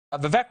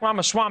Vivek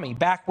Ramaswamy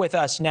back with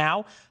us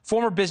now,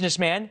 former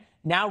businessman,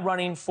 now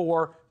running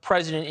for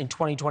president in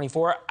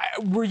 2024.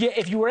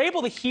 If you were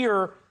able to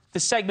hear the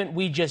segment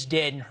we just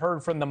did and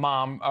heard from the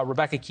mom,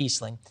 Rebecca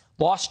Kiesling,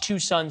 lost two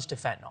sons to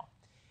fentanyl,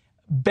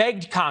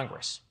 begged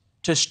Congress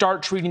to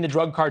start treating the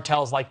drug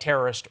cartels like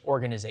terrorist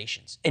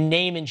organizations and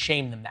name and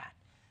shame them that.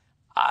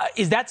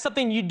 Is that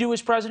something you'd do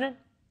as president?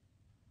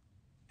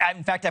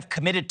 In fact, I've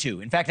committed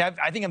to. In fact,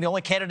 I think I'm the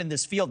only candidate in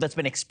this field that's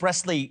been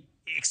expressly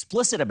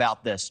explicit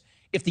about this.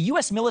 If the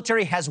U.S.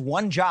 military has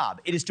one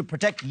job, it is to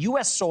protect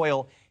U.S.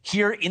 soil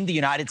here in the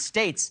United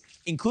States,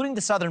 including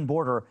the southern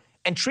border.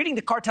 And treating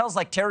the cartels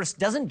like terrorists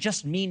doesn't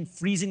just mean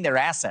freezing their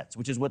assets,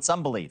 which is what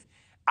some believe.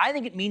 I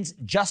think it means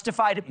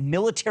justified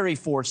military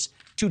force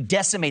to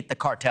decimate the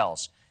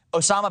cartels.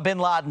 Osama bin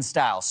Laden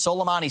style,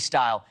 Soleimani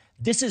style.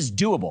 This is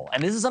doable.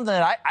 And this is something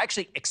that I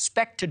actually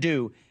expect to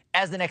do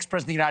as the next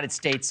president of the United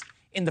States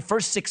in the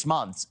first 6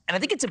 months. And I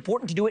think it's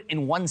important to do it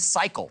in one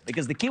cycle,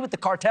 because the key with the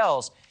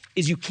cartels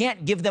is you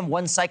can't give them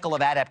one cycle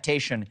of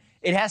adaptation.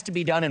 It has to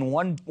be done in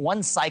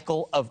one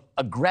cycle of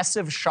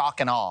aggressive shock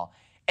and awe.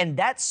 And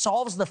that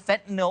solves the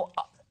fentanyl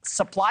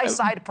supply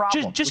side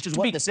problem, which is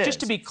what this is.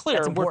 Just to be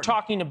clear, we're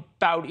talking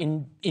about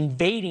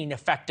invading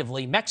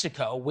effectively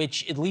Mexico,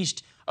 which, at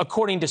least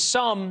according to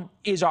some,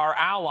 is our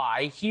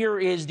ally. Here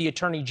is the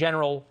Attorney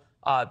General,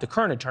 the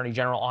current Attorney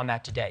General, on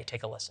that today.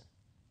 Take a listen.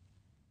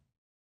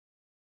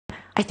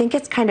 I think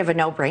it's kind of a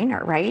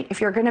no-brainer, right?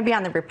 If you're going to be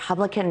on the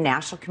Republican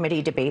National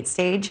Committee debate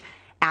stage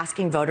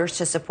asking voters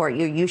to support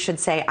you, you should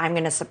say, I'm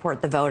going to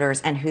support the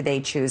voters and who they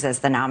choose as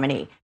the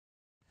nominee.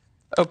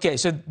 Okay,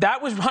 so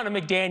that was Ronna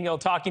McDaniel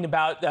talking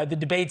about the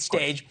debate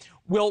stage.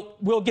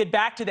 We'll get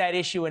back to that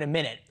issue in a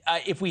minute.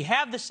 If we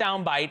have the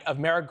soundbite of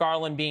Merrick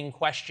Garland being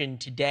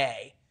questioned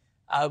today,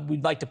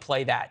 we'd like to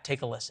play that.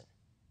 Take a listen.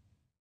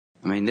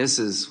 I mean,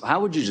 how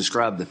would you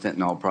describe the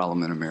fentanyl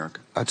problem in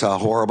America? It's a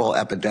horrible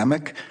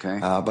epidemic, okay.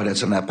 But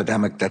it's an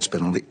epidemic that's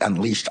been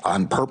unleashed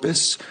on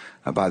purpose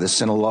by the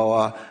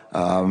Sinaloa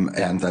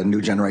and the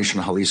new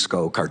generation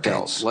Jalisco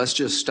cartels. Okay, let's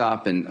just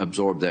stop and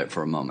absorb that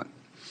for a moment.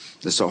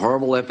 It's a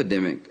horrible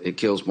epidemic. It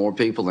kills more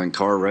people than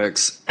car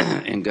wrecks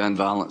and gun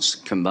violence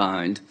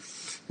combined.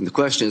 And the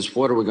question is,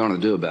 what are we going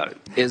to do about it?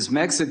 Is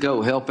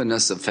Mexico helping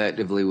us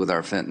effectively with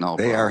our fentanyl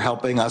problem? They are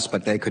helping us,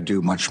 but they could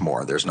do much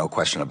more. There's no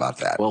question about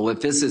that. Well, if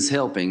this is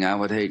helping, I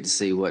would hate to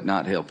see what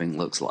not helping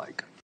looks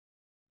like.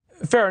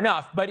 Fair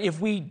enough. But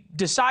if we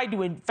decide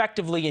to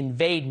effectively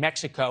invade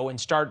Mexico and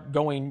start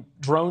going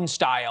drone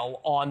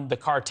style on the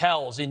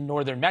cartels in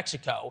northern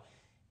Mexico,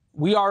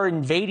 we are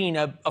invading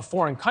a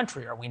foreign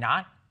country, are we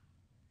not?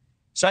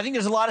 So I think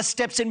there's a lot of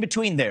steps in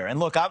between there. And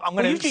look, I'm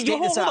going to state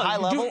this at a high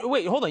level.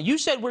 Wait, hold on. You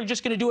said we're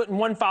just going to do it in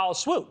one foul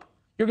swoop.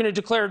 You're going to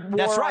declare war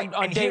That's right.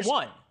 on day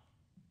one.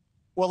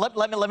 Well,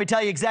 let me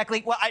tell you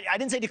exactly. Well, I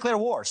didn't say declare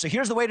war. So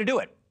here's the way to do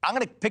it. I'm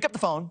going to pick up the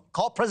phone,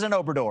 call President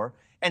Obrador,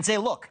 and say,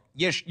 look,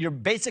 you're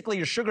basically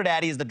your sugar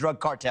daddy is the drug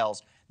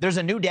cartels. There's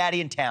a new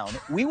daddy in town.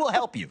 We will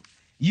help you.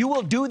 You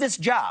will do this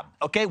job,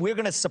 okay? We're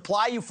going to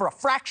supply you for a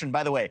fraction,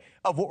 by the way,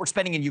 of what we're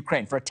spending in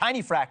Ukraine. For a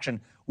tiny fraction,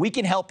 we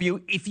can help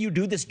you if you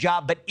do this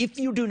job. But if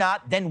you do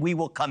not, then we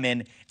will come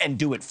in and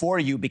do it for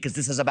you, because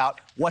this is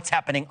about what's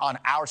happening on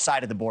our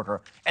side of the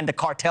border. And the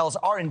cartels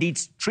are indeed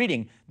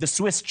treating the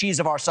Swiss cheese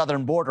of our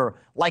southern border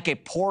like a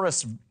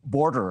porous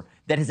border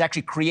that has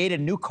actually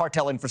created new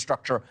cartel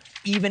infrastructure,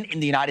 even in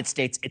the United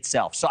States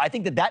itself. So I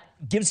think that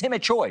gives him a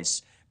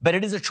choice, but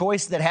it is a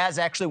choice that has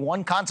actually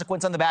one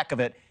consequence on the back of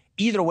it.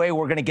 Either way,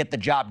 we're going to get the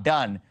job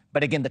done.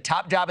 But again, the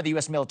top job of the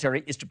U.S.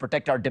 military is to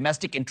protect our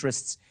domestic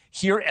interests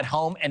here at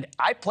home. And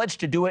I pledge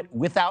to do it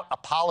without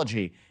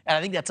apology. And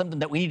I think that's something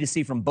that we need to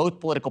see from both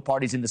political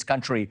parties in this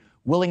country,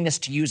 willingness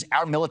to use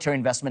our military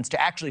investments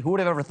to actually, who would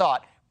have ever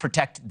thought,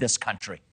 protect this country.